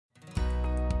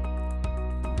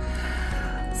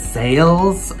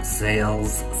Sales,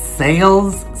 sales,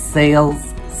 sales,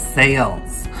 sales,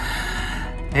 sales.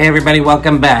 Hey everybody,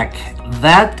 welcome back.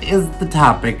 That is the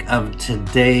topic of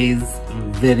today's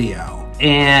video,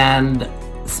 and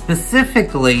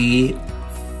specifically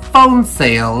phone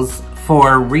sales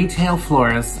for retail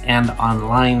florists and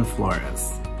online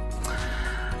florists.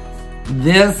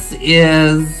 This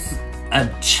is a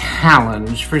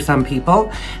challenge for some people,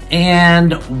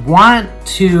 and want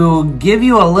to give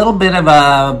you a little bit of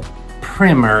a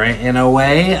primer, in a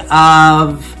way,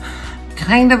 of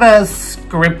kind of a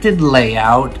scripted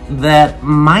layout that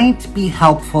might be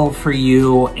helpful for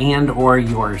you and or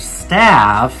your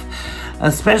staff,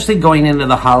 especially going into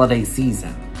the holiday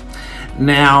season.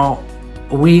 Now,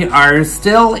 we are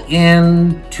still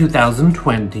in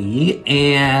 2020,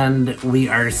 and we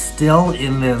are still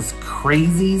in this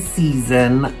crazy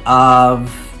season of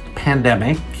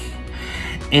pandemic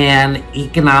and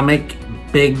economic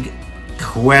big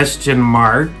question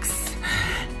marks,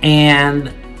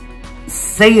 and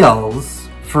sales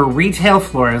for retail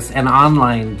florists and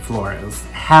online florists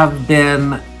have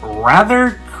been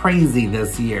rather crazy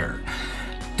this year.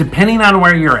 Depending on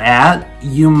where you're at,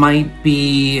 you might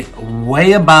be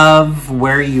way above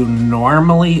where you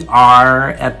normally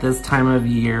are at this time of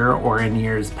year or in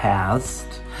years past.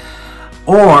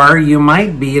 Or you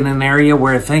might be in an area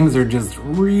where things are just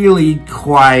really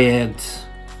quiet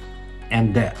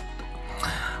and dead.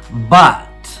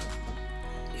 But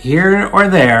here or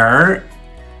there,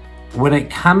 when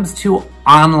it comes to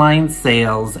online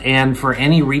sales and for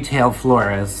any retail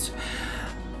florist,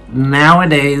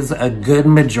 nowadays, a good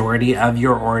majority of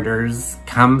your orders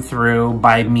come through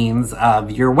by means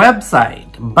of your website.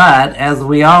 But as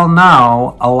we all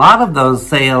know, a lot of those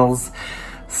sales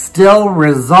still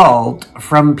result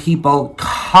from people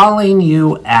calling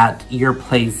you at your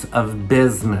place of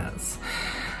business.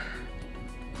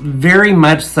 Very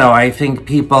much so, I think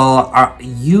people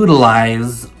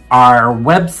utilize our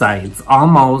websites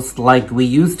almost like we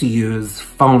used to use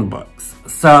phone books.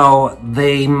 So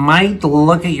they might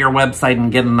look at your website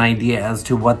and get an idea as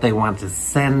to what they want to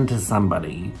send to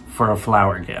somebody for a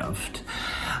flower gift.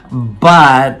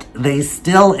 But they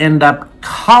still end up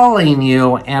calling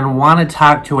you and want to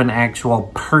talk to an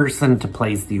actual person to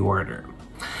place the order.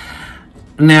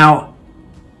 Now,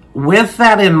 with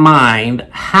that in mind,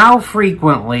 how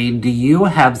frequently do you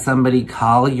have somebody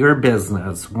call your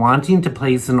business wanting to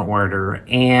place an order,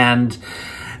 and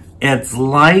it's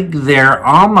like they're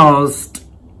almost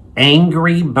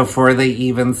angry before they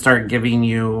even start giving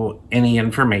you any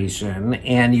information,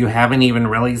 and you haven't even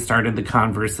really started the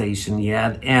conversation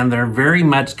yet, and they're very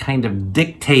much kind of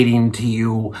dictating to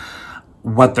you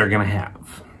what they're going to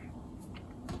have?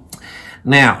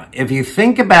 Now, if you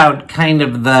think about kind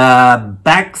of the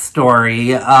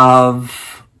backstory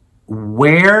of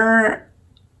where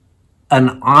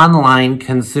an online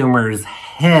consumer's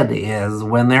head is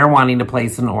when they're wanting to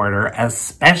place an order,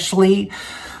 especially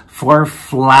for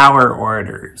flower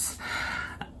orders,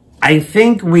 I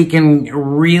think we can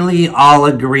really all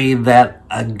agree that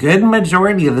a good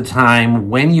majority of the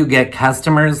time when you get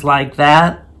customers like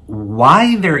that,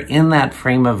 why they're in that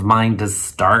frame of mind to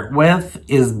start with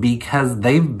is because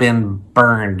they've been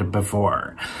burned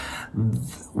before.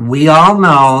 We all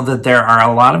know that there are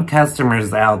a lot of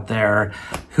customers out there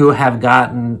who have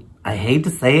gotten, I hate to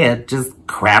say it, just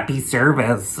crappy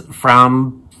service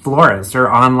from florists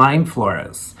or online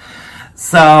florists.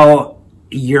 So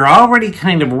you're already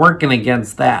kind of working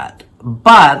against that.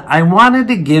 But I wanted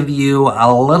to give you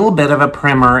a little bit of a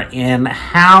primer in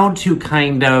how to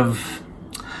kind of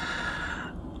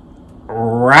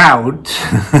route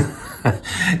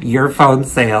your phone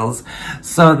sales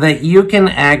so that you can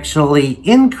actually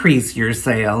increase your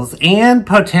sales and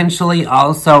potentially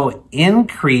also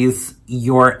increase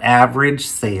your average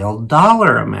sale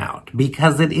dollar amount,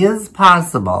 because it is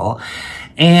possible.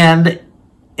 And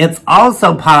it's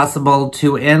also possible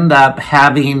to end up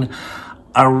having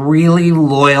a really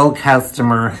loyal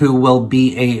customer who will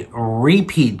be a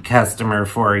repeat customer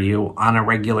for you on a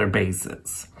regular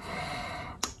basis.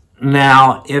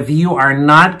 Now, if you are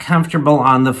not comfortable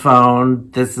on the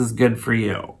phone, this is good for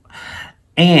you.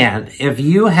 And if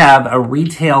you have a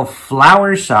retail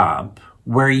flower shop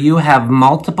where you have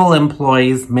multiple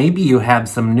employees, maybe you have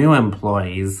some new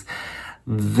employees,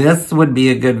 this would be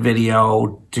a good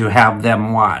video to have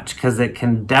them watch, because it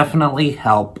can definitely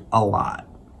help a lot.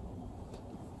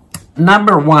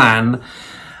 Number one,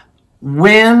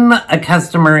 when a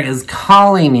customer is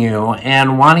calling you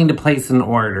and wanting to place an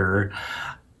order,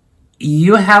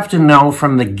 you have to know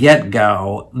from the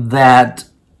get-go that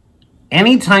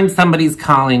anytime somebody's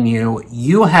calling you,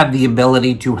 you have the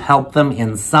ability to help them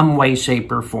in some way,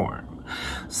 shape, or form.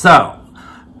 So,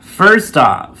 first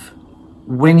off,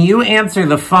 when you answer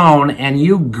the phone and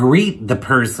you greet the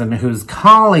person who's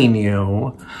calling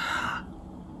you,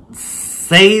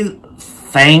 say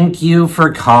thank you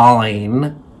for calling,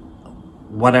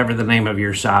 whatever the name of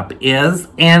your shop is,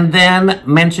 and then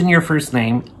mention your first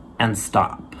name and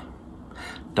stop.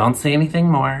 Don't say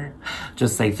anything more.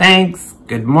 Just say thanks,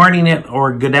 good morning,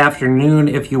 or good afternoon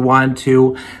if you want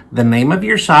to, the name of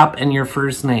your shop and your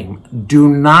first name. Do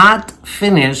not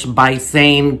finish by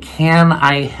saying, can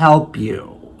I help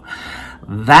you?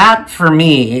 That, for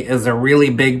me, is a really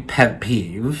big pet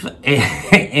peeve,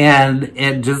 and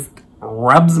it just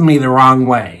rubs me the wrong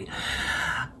way.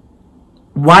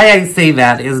 Why I say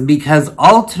that is because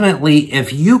ultimately,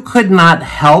 if you could not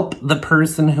help the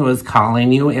person who is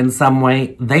calling you in some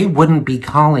way, they wouldn't be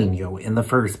calling you in the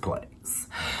first place.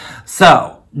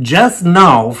 So just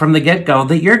know from the get-go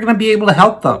that you're going to be able to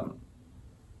help them.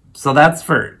 So that's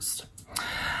first.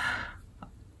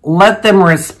 Let them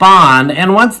respond.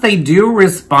 And once they do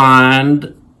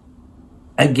respond,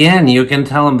 again, you can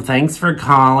tell them thanks for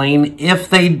calling. If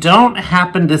they don't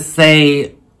happen to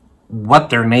say what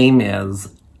their name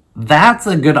is, that's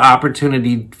a good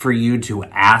opportunity for you to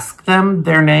ask them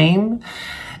their name.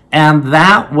 And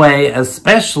that way,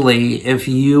 especially if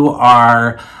you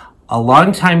are a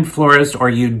longtime florist or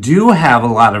you do have a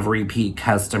lot of repeat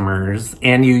customers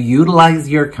and you utilize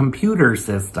your computer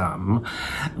system,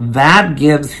 that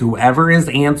gives whoever is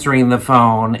answering the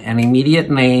phone an immediate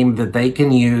name that they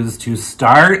can use to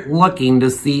start looking to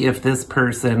see if this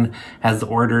person has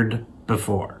ordered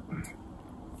before.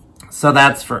 So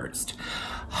that's first.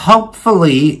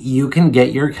 Hopefully, you can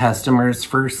get your customer's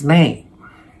first name.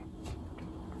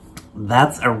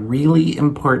 That's a really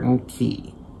important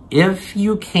key, if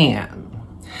you can.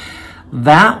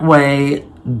 That way,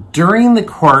 during the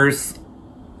course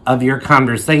of your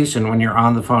conversation, when you're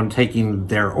on the phone taking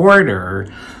their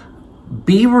order,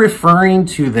 be referring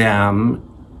to them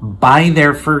by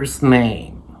their first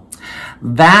name.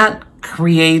 That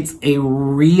creates a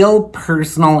real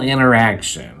personal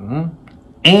interaction,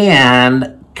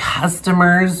 and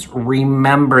customers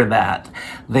remember that.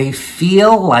 They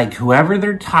feel like whoever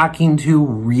they're talking to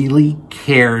really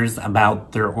cares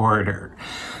about their order.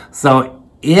 So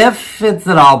if it's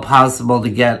at all possible to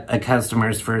get a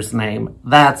customer's first name,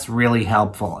 that's really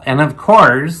helpful. And of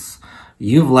course,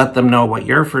 you've let them know what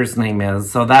your first name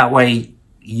is, so that way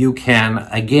you can,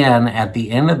 again, at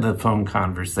the end of the phone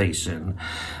conversation,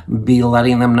 be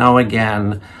letting them know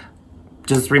again,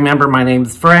 just remember my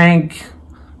name's Frank.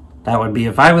 That would be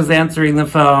if I was answering the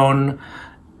phone.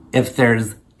 If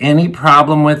there's any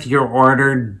problem with your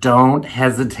order, don't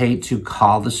hesitate to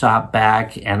call the shop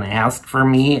back and ask for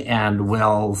me, and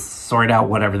we'll sort out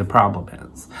whatever the problem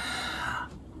is.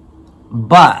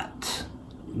 But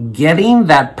getting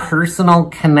that personal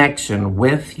connection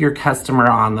with your customer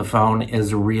on the phone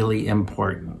is really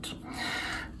important.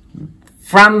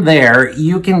 From there,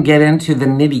 you can get into the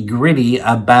nitty-gritty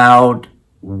about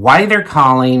why they're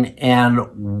calling and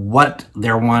what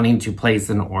they're wanting to place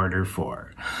an order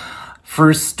for.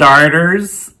 For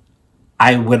starters,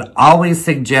 I would always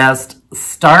suggest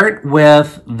start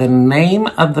with the name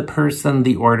of the person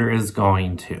the order is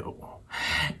going to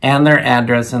and their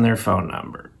address and their phone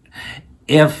number.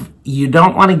 If you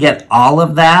don't want to get all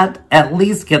of that, at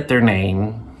least get their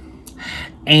name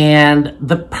and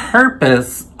the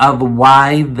purpose of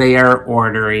why they are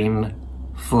ordering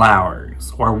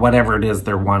flowers or whatever it is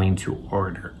they're wanting to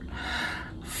order.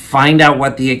 Find out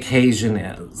what the occasion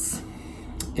is.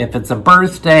 If it's a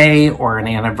birthday or an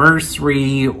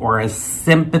anniversary or a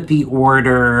sympathy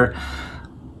order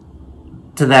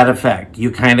to that effect,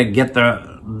 you kind of get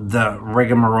the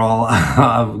rigmarole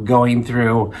of going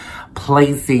through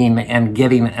placing and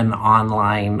getting an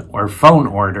online or phone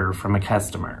order from a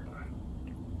customer.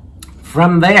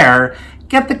 From there,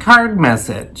 get the card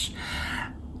message.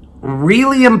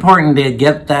 Really important to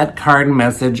get that card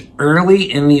message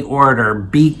early in the order,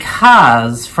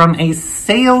 because from a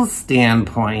sales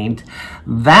standpoint,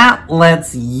 that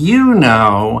lets you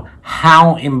know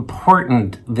how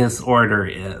important this order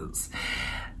is.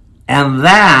 And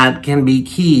that can be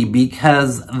key,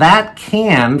 because that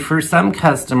can, for some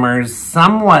customers,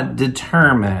 somewhat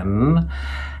determine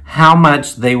how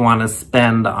much they want to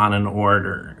spend on an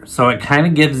order. So it kind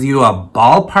of gives you a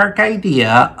ballpark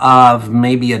idea of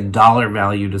maybe a dollar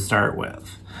value to start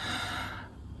with.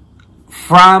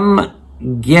 From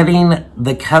getting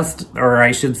the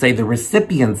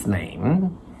recipient's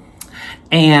name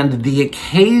and the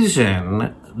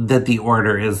occasion that the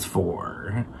order is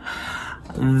for,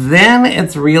 then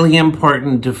it's really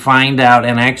important to find out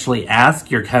and actually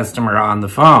ask your customer on the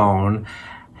phone,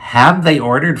 Have they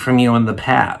ordered from you in the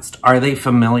past? Are they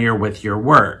familiar with your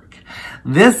work?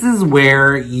 This is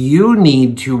where you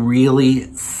need to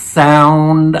really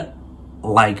sound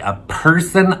like a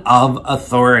person of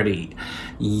authority.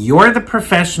 You're the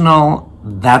professional.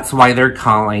 That's why they're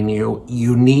calling you.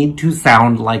 You need to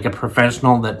sound like a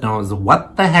professional that knows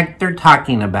what the heck they're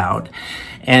talking about,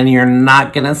 and you're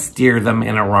not going to steer them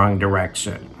in a wrong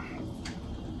direction.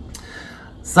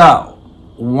 So,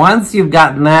 once you've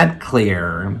gotten that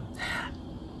clear,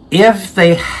 if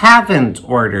they haven't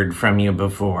ordered from you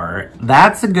before,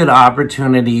 that's a good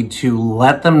opportunity to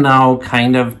let them know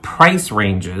kind of price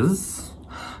ranges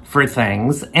for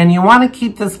things, and you want to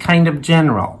keep this kind of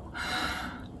general.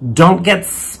 Don't get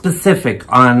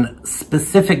specific on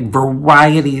specific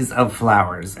varieties of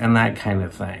flowers and that kind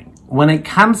of thing. When it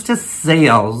comes to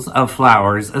sales of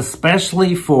flowers,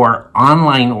 especially for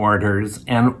online orders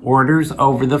and orders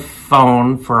over the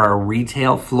phone for a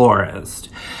retail florist,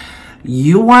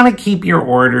 you want to keep your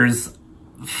orders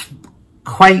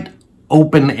quite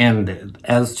open-ended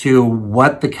as to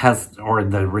what the customer or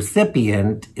the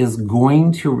recipient is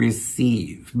going to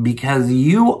receive, because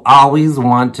you always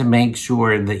want to make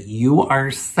sure that you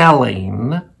are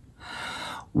selling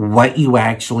what you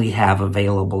actually have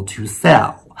available to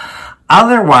sell.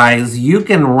 Otherwise, you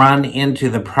can run into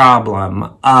the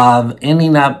problem of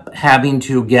ending up having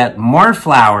to get more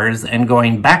flowers and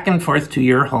going back and forth to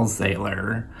your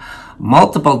wholesaler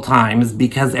multiple times,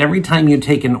 because every time you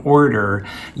take an order,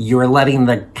 you're letting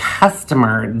the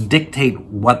customer dictate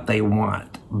what they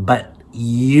want. But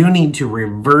you need to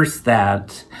reverse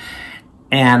that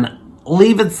and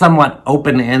leave it somewhat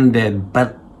open-ended,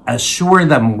 but assure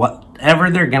them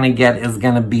whatever they're going to get is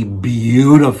going to be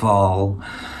beautiful.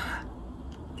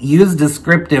 Use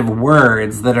descriptive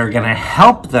words that are going to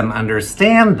help them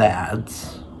understand that,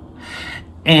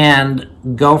 and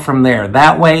go from there.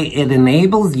 That way it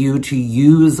enables you to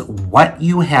use what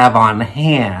you have on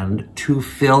hand to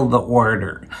fill the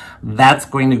order. That's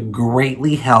going to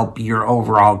greatly help your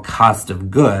overall cost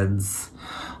of goods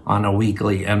on a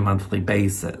weekly and monthly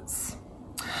basis.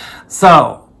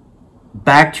 So,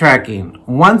 backtracking,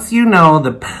 once you know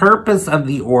the purpose of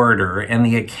the order and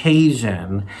the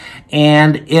occasion,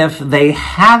 and if they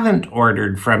haven't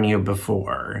ordered from you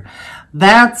before,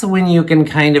 that's when you can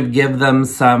kind of give them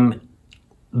some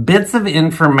bits of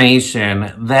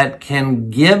information that can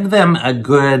give them a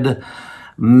good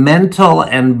mental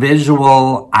and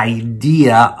visual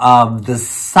idea of the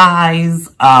size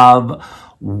of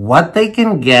what they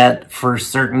can get for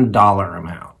certain dollar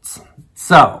amounts.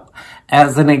 So,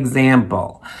 as an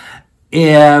example,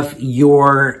 if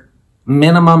your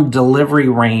minimum delivery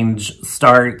range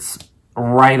starts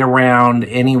right around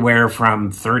anywhere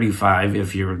from 35,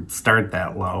 if you start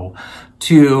that low,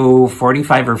 to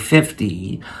 45 or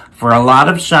 50, for a lot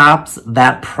of shops,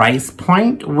 that price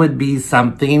point would be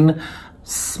something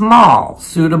small,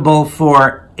 suitable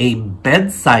for a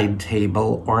bedside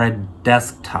table or a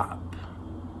desktop.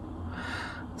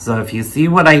 So if you see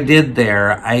what I did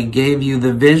there, I gave you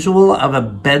the visual of a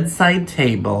bedside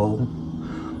table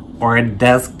or a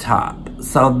desktop.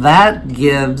 So that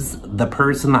gives the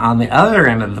person on the other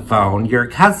end of the phone, your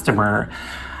customer,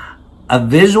 a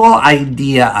visual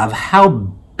idea of how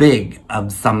big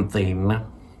of something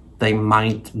they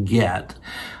might get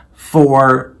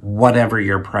for whatever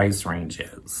your price range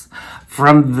is.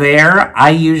 From there,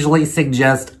 I usually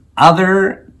suggest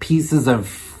other pieces of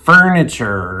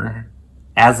furniture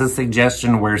as a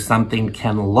suggestion where something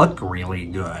can look really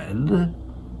good,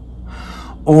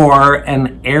 or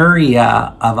an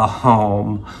area of a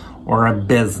home or a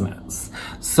business.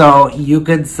 So you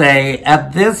could say,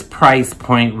 at this price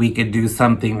point, we could do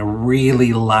something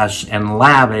really lush and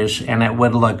lavish, and it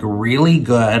would look really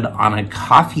good on a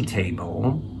coffee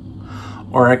table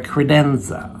or a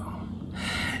credenza.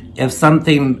 If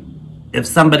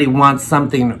somebody wants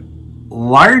something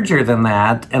larger than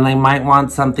that, and they might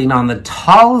want something on the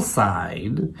tall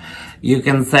side, you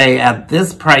can say, at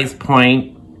this price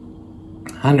point,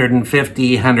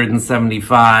 150,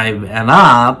 175 and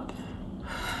up,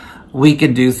 we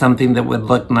could do something that would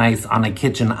look nice on a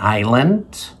kitchen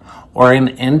island or an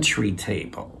entry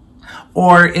table.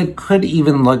 Or it could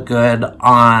even look good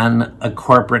on a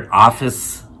corporate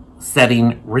office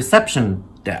setting reception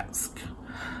desk.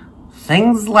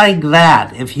 Things like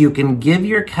that. If you can give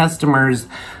your customers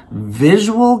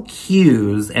visual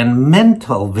cues and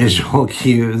mental visual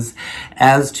cues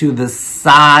as to the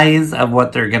size of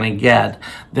what they're going to get,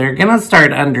 they're going to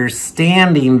start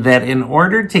understanding that in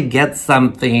order to get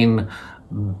something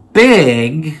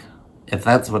big, if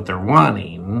that's what they're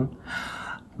wanting,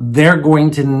 they're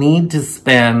going to need to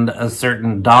spend a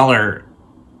certain dollar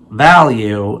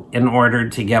value in order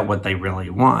to get what they really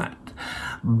want.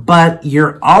 But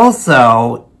you're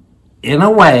also, in a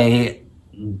way,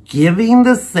 giving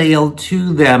the sale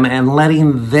to them and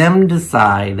letting them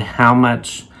decide how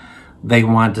much they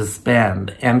want to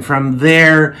spend. And from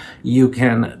there, you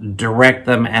can direct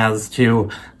them as to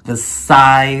the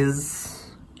size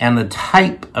and the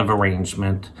type of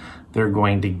arrangement they're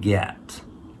going to get.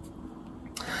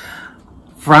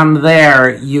 From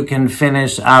there, you can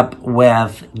finish up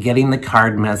with getting the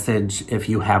card message if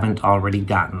you haven't already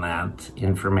gotten that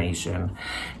information,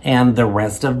 and the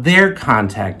rest of their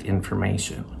contact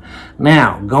information.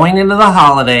 Now, going into the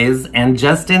holidays and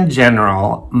just in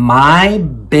general, my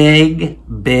big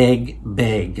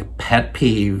pet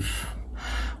peeve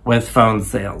with phone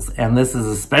sales, and this is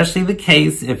especially the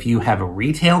case if you have a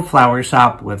retail flower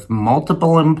shop with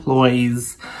multiple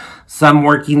employees, some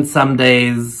working some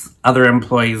days, other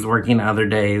employees working other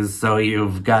days, so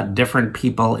you've got different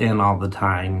people in all the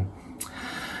time.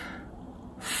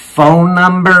 Phone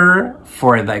number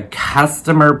for the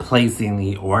customer placing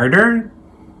the order,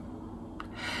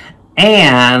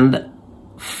 and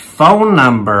phone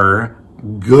number,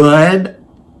 good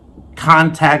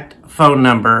contact phone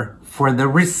number for the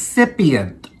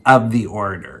recipient of the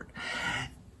order.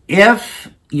 If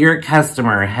your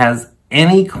customer has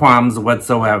any qualms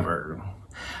whatsoever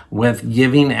with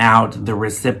giving out the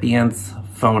recipient's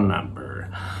phone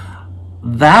number,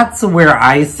 that's where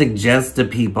I suggest to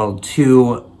people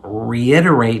to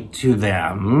reiterate to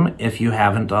them, if you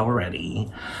haven't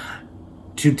already,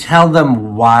 to tell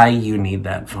them why you need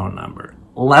that phone number.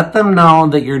 Let them know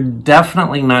that you're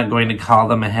definitely not going to call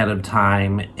them ahead of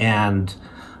time and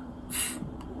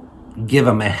give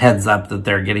them a heads up that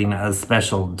they're getting a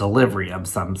special delivery of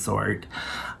some sort.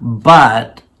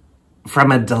 But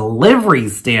from a delivery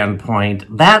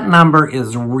standpoint, that number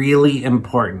is really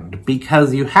important,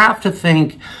 because you have to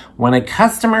think, when a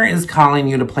customer is calling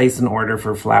you to place an order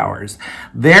for flowers,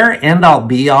 their end-all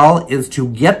be-all is to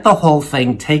get the whole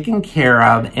thing taken care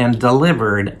of and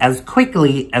delivered as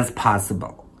quickly as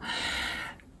possible.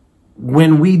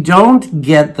 When we don't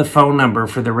get the phone number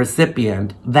for the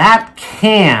recipient, that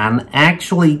can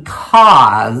actually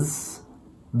cause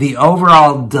the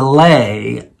overall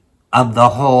delay of the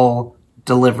whole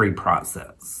delivery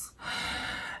process.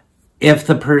 If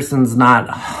the person's not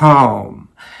home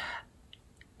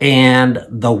and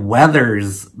the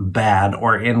weather's bad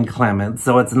or inclement,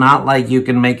 so it's not like you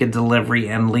can make a delivery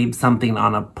and leave something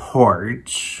on a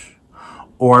porch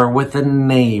or with a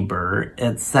neighbor,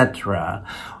 etc.,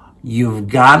 you've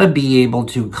got to be able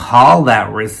to call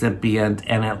that recipient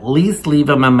and at least leave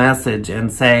them a message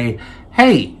and say,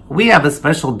 hey, we have a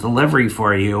special delivery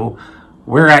for you.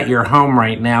 We're at your home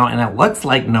right now, and it looks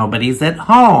like nobody's at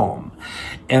home.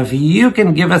 If you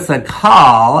can give us a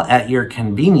call at your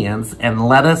convenience and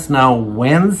let us know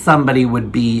when somebody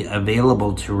would be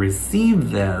available to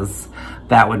receive this,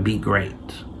 that would be great.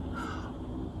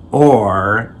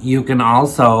 Or you can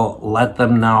also let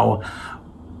them know,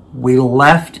 we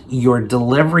left your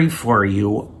delivery for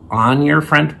you on your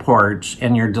front porch,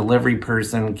 and your delivery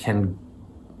person can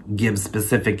give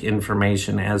specific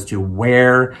information as to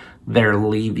where they're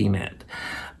leaving it.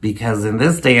 Because in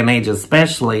this day and age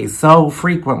especially, so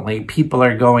frequently people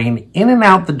are going in and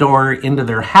out the door into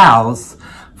their house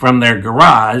from their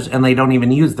garage, and they don't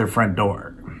even use their front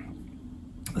door.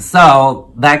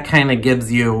 So that kind of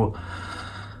gives you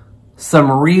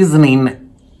some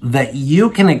reasoning that you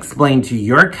can explain to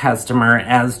your customer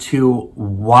as to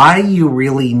why you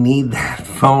really need that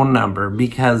phone number.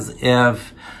 Because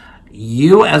if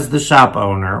you as the shop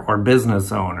owner or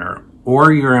business owner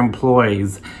or your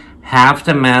employees have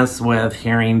to mess with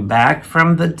hearing back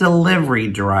from the delivery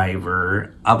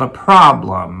driver of a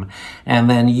problem, and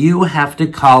then you have to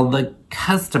call the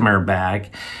customer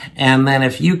back, and then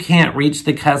if you can't reach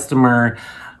the customer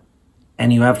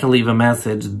and you have to leave a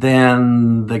message,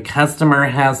 then the customer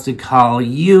has to call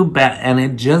you back, and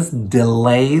it just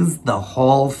delays the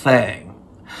whole thing.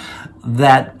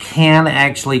 That can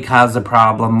actually cause a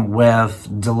problem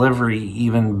with delivery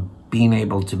even being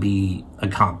able to be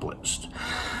accomplished.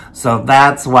 So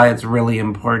that's why it's really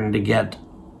important to get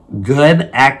good,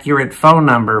 accurate phone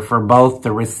number for both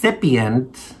the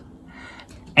recipient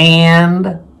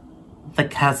and the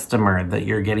customer that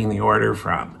you're getting the order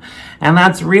from. And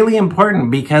that's really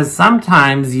important, because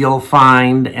sometimes you'll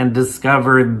find and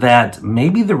discover that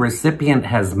maybe the recipient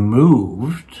has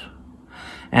moved,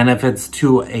 and if it's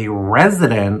to a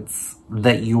residence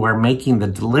that you are making the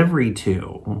delivery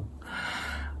to,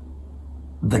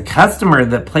 the customer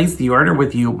that placed the order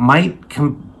with you might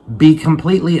be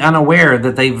completely unaware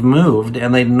that they've moved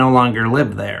and they no longer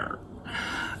live there.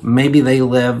 Maybe they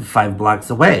live 5 blocks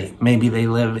away. Maybe they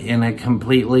live in a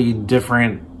completely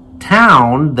different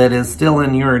town that is still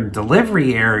in your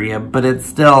delivery area, but it's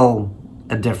still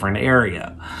a different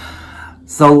area.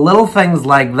 So little things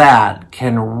like that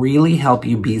can really help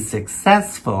you be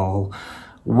successful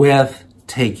with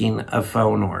taking a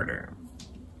phone order.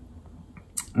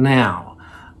 Now,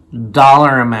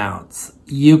 dollar amounts.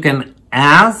 You can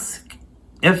ask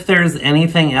if there's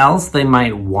anything else they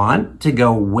might want to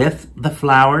go with the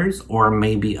flowers, or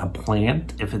maybe a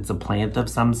plant, if it's a plant of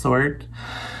some sort.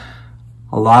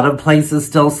 A lot of places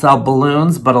still sell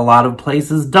balloons, but a lot of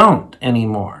places don't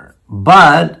anymore.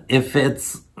 But if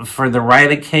it's for the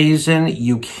right occasion,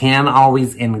 you can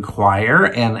always inquire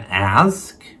and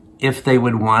ask if they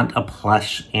would want a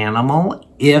plush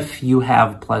animal, if you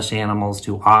have plush animals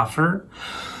to offer,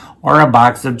 or a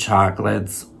box of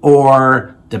chocolates,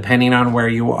 or depending on where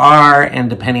you are and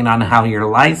depending on how your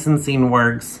licensing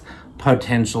works,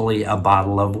 potentially a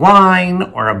bottle of wine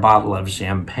or a bottle of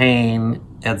champagne,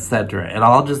 etc. It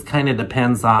all just kind of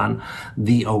depends on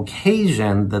the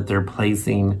occasion that they're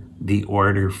placing the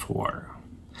order for.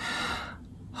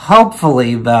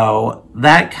 Hopefully, though,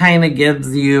 that kind of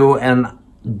gives you a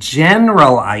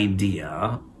general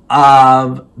idea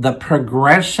of the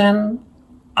progression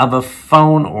of a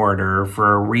phone order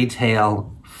for a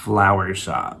retail flower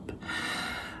shop.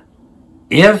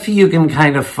 If you can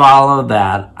kind of follow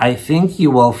that, I think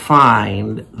you will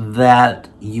find that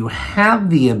you have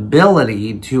the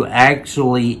ability to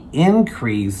actually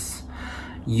increase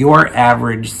your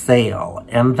average sale.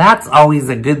 And that's always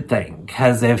a good thing,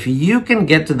 because if you can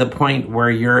get to the point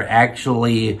where you're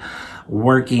actually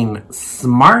working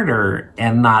smarter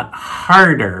and not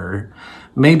harder,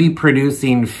 maybe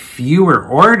producing fewer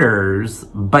orders,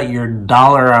 but your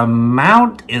dollar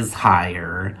amount is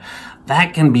higher,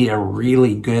 that can be a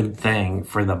really good thing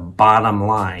for the bottom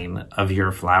line of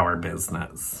your flower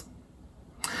business.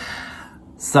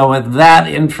 So with that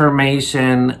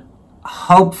information,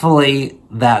 hopefully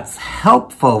that's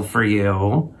helpful for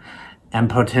you and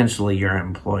potentially your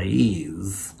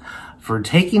employees. For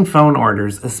taking phone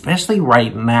orders, especially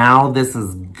right now, this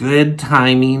is good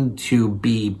timing to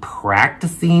be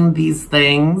practicing these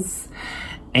things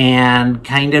and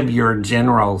kind of your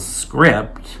general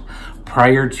script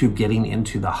prior to getting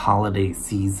into the holiday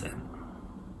season.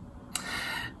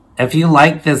 If you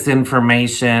like this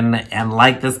information and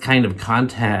like this kind of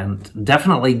content,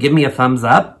 definitely give me a thumbs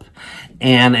up.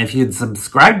 And if you'd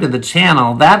subscribe to the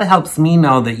channel, that helps me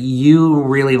know that you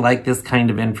really like this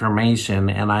kind of information,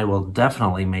 and I will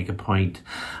definitely make a point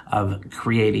of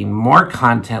creating more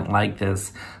content like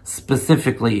this,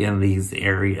 specifically in these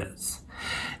areas.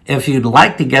 If you'd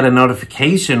like to get a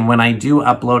notification when I do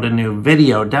upload a new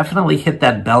video, definitely hit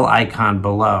that bell icon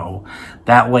below.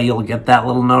 That way you'll get that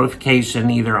little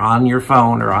notification either on your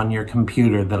phone or on your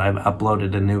computer that I've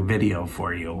uploaded a new video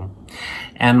for you.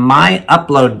 And my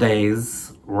upload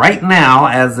days right now,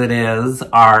 as it is,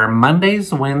 are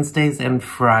Mondays, Wednesdays, and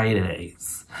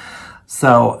Fridays.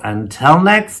 So until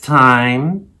next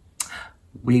time,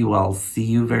 we will see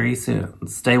you very soon.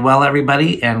 Stay well,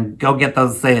 everybody, and go get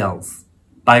those sales.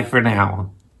 Bye for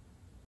now.